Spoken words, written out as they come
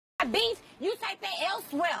Beef, you take that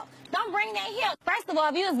elsewhere. Don't bring that here. First of all,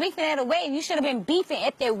 if you was beefing at a wedding, you should have been beefing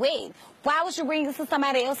at that wedding. Why would you bring this to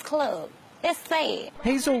somebody else's club? That's sad.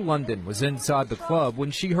 Hazel London was inside the club when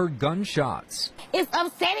she heard gunshots. It's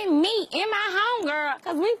upsetting me in my home, girl,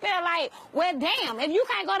 because we feel like, well, damn, if you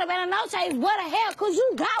can't go to bed on no chase, what the hell could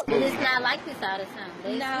you go? And it's not like this all the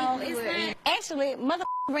time. No, it's not. Actually, mother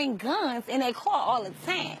bring guns in their car all the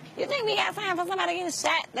time. You think we got time for somebody getting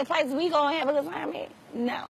shot the place we go and have a good time at? No.